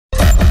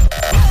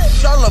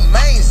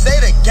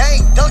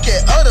gang, donkey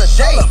of the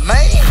day,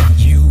 man.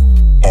 You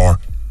are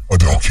a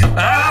donkey.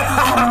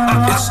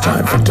 It's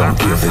time for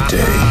Donkey of the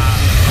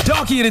Day.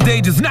 Donkey of the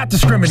Day does not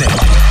discriminate.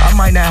 I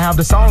might not have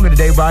the song of the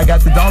day, but I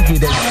got the donkey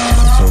of the day.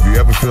 So if you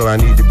ever feel I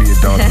need to be a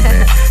donkey,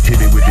 man,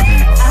 hit it with the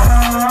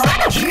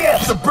heat.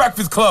 Yes, the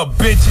Breakfast Club,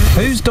 bitches.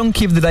 Who's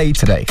donkey of the day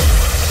today?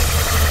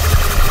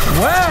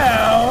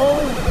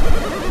 Well,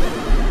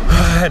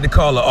 I had to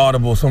call an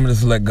audible, so I'm going to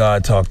just let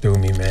God talk through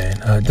me,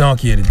 man.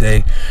 Donkey of the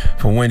Day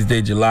for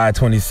Wednesday, July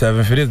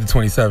 27th. It is the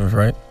 27th,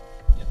 right?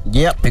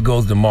 Yep. It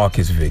goes to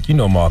Marcus Vick. You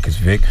know Marcus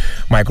Vick,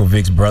 Michael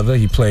Vick's brother.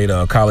 He played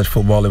college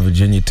football at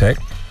Virginia Tech.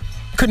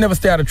 Could never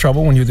stay out of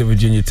trouble when he was at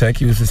Virginia Tech.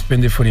 He was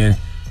suspended for the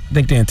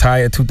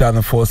entire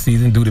 2004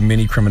 season due to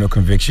many criminal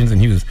convictions,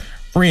 and he was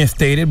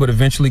reinstated, but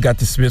eventually got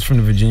dismissed from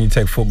the Virginia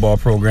Tech football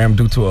program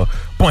due to a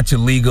bunch of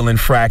legal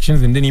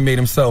infractions. And then he made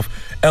himself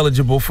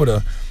eligible for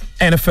the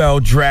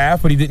NFL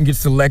draft, but he didn't get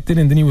selected.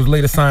 And then he was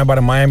later signed by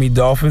the Miami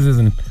Dolphins as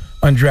an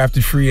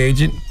undrafted free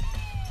agent.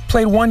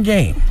 Played one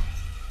game,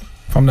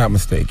 if I'm not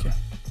mistaken,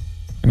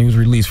 and he was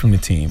released from the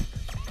team.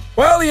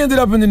 Well, he ended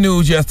up in the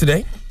news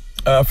yesterday.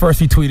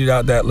 First, he tweeted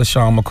out that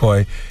LeSean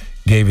McCoy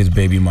gave his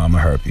baby mama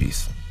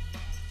herpes.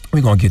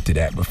 We're going to get to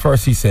that. But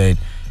first, he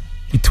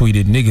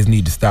tweeted, niggas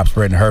need to stop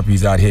spreading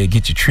herpes out here.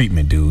 Get your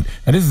treatment, dude.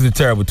 Now, this is a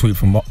terrible tweet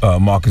from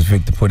Marcus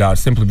Vick to put out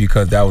simply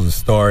because that was a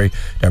story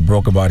that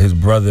broke about his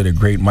brother, the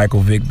great Michael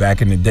Vick,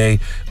 back in the day.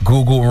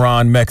 Google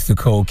Ron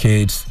Mexico,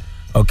 kids.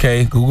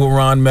 Okay? Google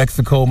Ron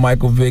Mexico,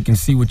 Michael Vick, and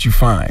see what you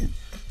find.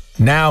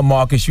 Now,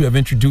 Marcus, you have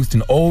introduced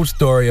an old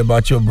story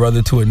about your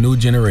brother to a new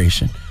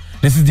generation.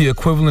 This is the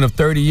equivalent of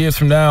 30 years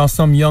from now,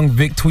 some young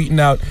Vic tweeting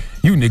out,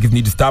 you niggas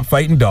need to stop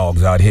fighting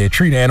dogs out here.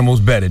 Treat animals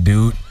better,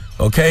 dude.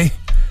 Okay?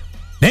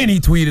 Then he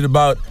tweeted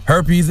about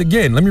herpes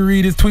again. Let me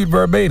read his tweet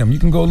verbatim. You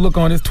can go look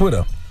on his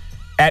Twitter,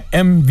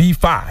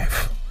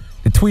 @MV5.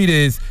 The tweet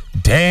is,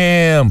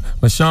 damn,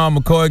 LeSean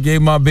McCoy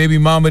gave my baby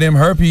mama them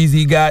herpes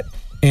he got,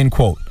 end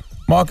quote.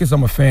 Marcus,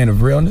 I'm a fan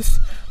of realness.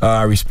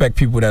 I respect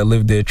people that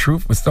live their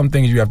truth, but some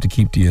things you have to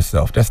keep to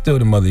yourself. That's still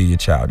the mother of your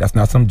child. That's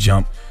not some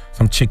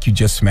chick you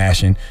just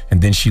smashing,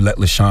 and then she let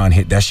LeSean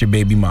hit. That's your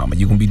baby mama.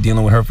 You're going to be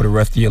dealing with her for the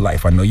rest of your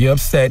life. I know you're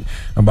upset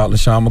about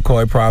LeSean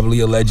McCoy probably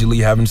allegedly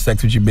having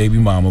sex with your baby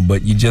mama,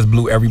 but you just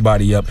blew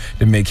everybody up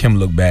to make him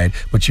look bad,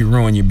 but you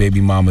ruined your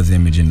baby mama's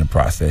image in the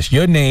process.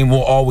 Your name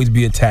will always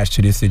be attached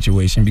to this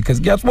situation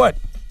because guess what?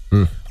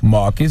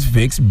 Marcus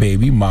Vick's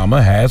baby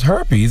mama has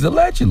herpes,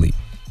 allegedly.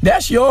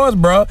 That's yours,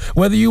 bro,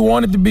 whether you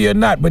want it to be or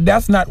not, but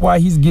that's not why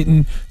he's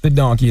getting the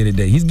donkey of the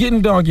day. He's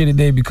getting donkey of the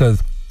day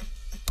because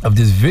of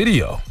this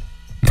video.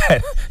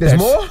 There's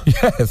more?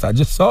 Yes, I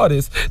just saw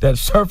this that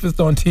surfaced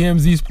on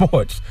TMZ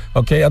Sports.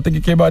 Okay, I think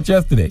it came out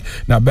yesterday.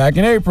 Now, back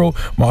in April,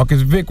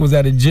 Marcus Vick was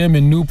at a gym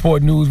in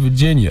Newport News,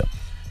 Virginia.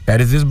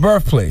 That is his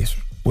birthplace,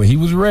 where he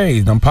was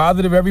raised. I'm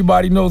positive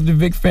everybody knows the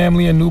Vick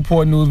family in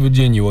Newport News,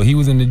 Virginia. Well, he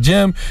was in the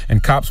gym,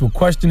 and cops were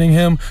questioning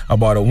him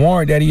about a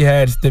warrant that he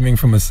had stemming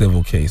from a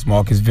civil case.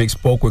 Marcus Vick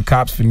spoke with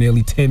cops for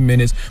nearly 10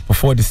 minutes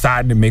before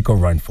deciding to make a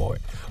run for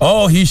it.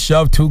 Oh, he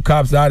shoved two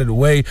cops out of the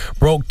way,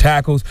 broke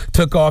tackles,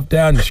 took off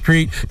down the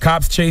street.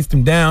 Cops chased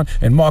him down,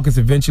 and Marcus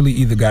eventually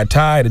either got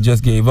tired or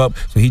just gave up,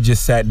 so he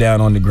just sat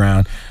down on the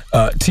ground.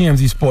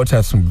 TMZ Sports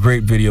has some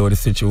great video of the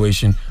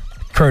situation,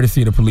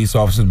 courtesy of the police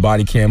officer's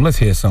body cam. Let's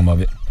hear some of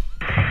it.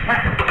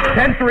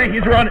 10-3,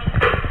 he's running.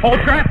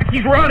 Hold traffic,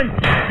 he's running.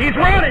 He's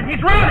running,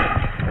 he's running.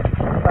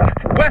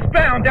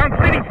 Westbound, down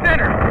Fleeting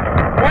Center.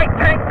 White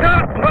tank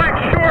top,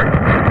 black shorts.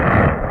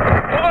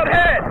 Bald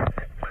head.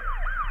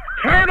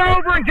 Turn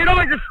over and get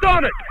on your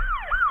stomach.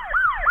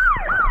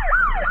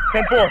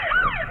 10-4.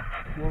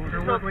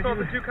 You told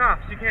the two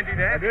cops. You can't do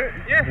that. I did?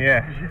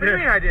 Yeah. What do you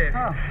mean I did?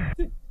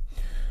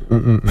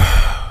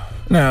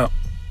 Now,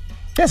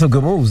 That's some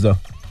good moves, though.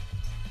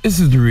 this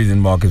is the reason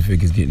Marcus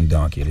Vick is getting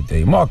donkey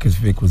today. Marcus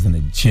Vick was in a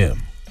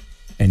gym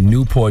in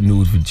Newport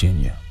News,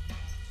 Virginia.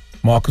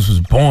 Marcus was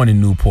born in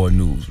Newport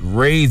News,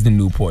 raised in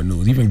Newport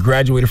News, even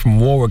graduated from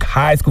Warwick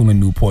High School in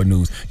Newport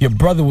News. Your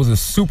brother was a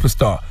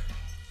superstar.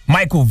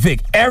 Michael Vick,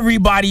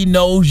 everybody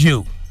knows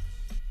you.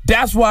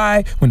 That's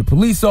why when the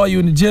police saw you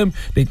in the gym,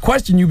 they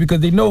question you because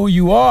they know who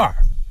you are.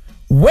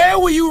 Where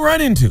were you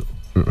running to?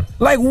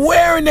 Like,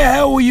 where in the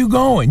hell were you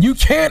going? You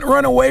can't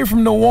run away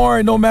from the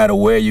warrant no matter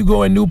where you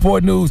go in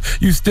Newport News.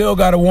 You still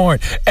got a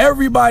warrant.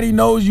 Everybody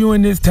knows you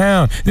in this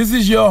town. This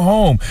is your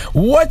home.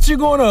 What, you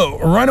going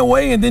to run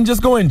away and then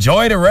just go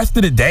enjoy the rest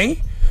of the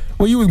day?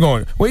 Where you was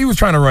going? Where you was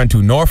trying to run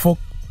to? Norfolk?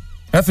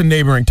 That's a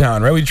neighboring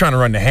town, right? Were you trying to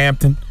run to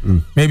Hampton?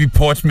 Maybe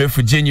Portsmouth,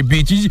 Virginia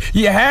Beach?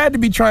 You had to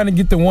be trying to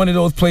get to one of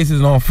those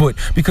places on foot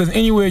because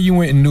anywhere you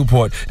went in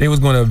Newport, they was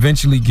going to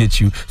eventually get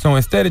you. So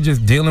instead of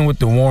just dealing with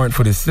the warrant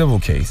for the civil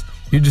case,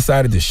 you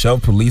decided to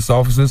shove police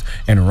officers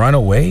and run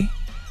away?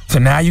 So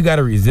now you got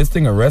a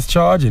resisting arrest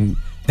charge, and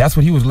that's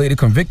what he was later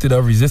convicted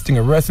of, resisting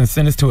arrest and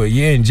sentenced to a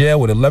year in jail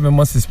with 11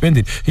 months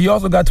suspended. He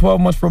also got 12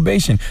 months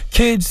probation.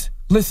 Kids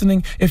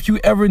listening, if you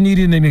ever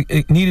needed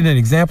an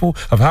example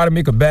of how to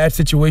make a bad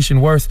situation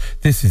worse,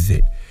 this is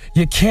it.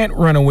 You can't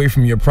run away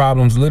from your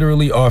problems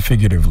literally or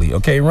figuratively,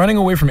 okay? Running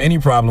away from any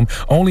problem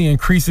only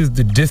increases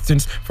the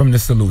distance from the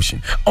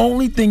solution.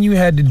 Only thing you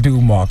had to do,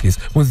 Marcus,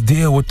 was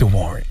deal with the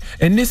warrant.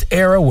 In this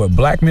era where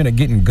black men are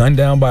getting gunned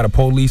down by the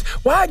police,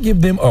 why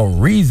give them a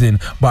reason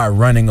by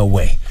running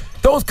away?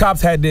 Those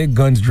cops had their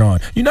guns drawn.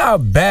 You know how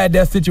bad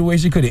that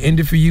situation could have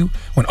ended for you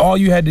when all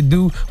you had to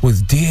do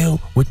was deal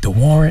with the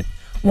warrant?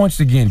 Once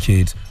again,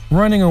 kids,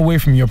 running away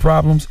from your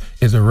problems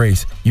is a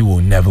race you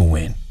will never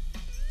win.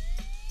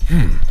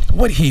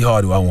 What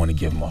hee-haw do I want to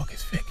give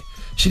Marcus Vick?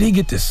 Should he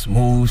get the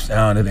smooth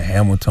sound of the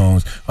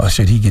Hamiltons, or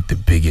should he get the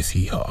biggest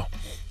hee-haw?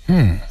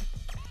 I'm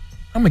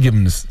gonna give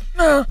him this.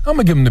 I'm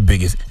gonna give him the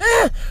biggest.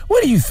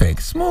 What do you think?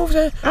 Smooth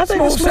sound? I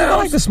think smooth sound. I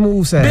like the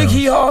smooth sound. Big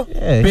hee-haw?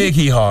 Yeah, big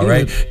hee-haw,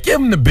 right? Give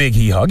him the big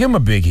hee-haw. Give him a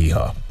big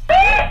hee-haw.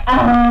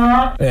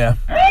 Yeah.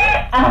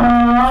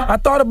 I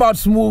thought about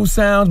smooth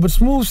sounds, but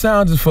smooth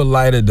sounds is for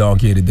lighter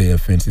Donkey of the Day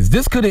offenses.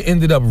 This could have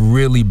ended up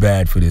really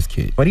bad for this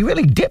kid. But he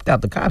really dipped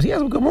out the cops. He had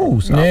some good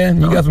moves. So. Yeah,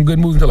 you got some good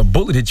moves until a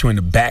bullet hit you in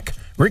the back.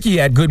 Ricky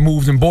had good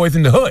moves in Boys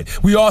in the Hood.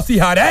 We all see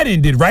how that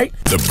ended, right?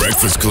 The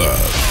Breakfast Club.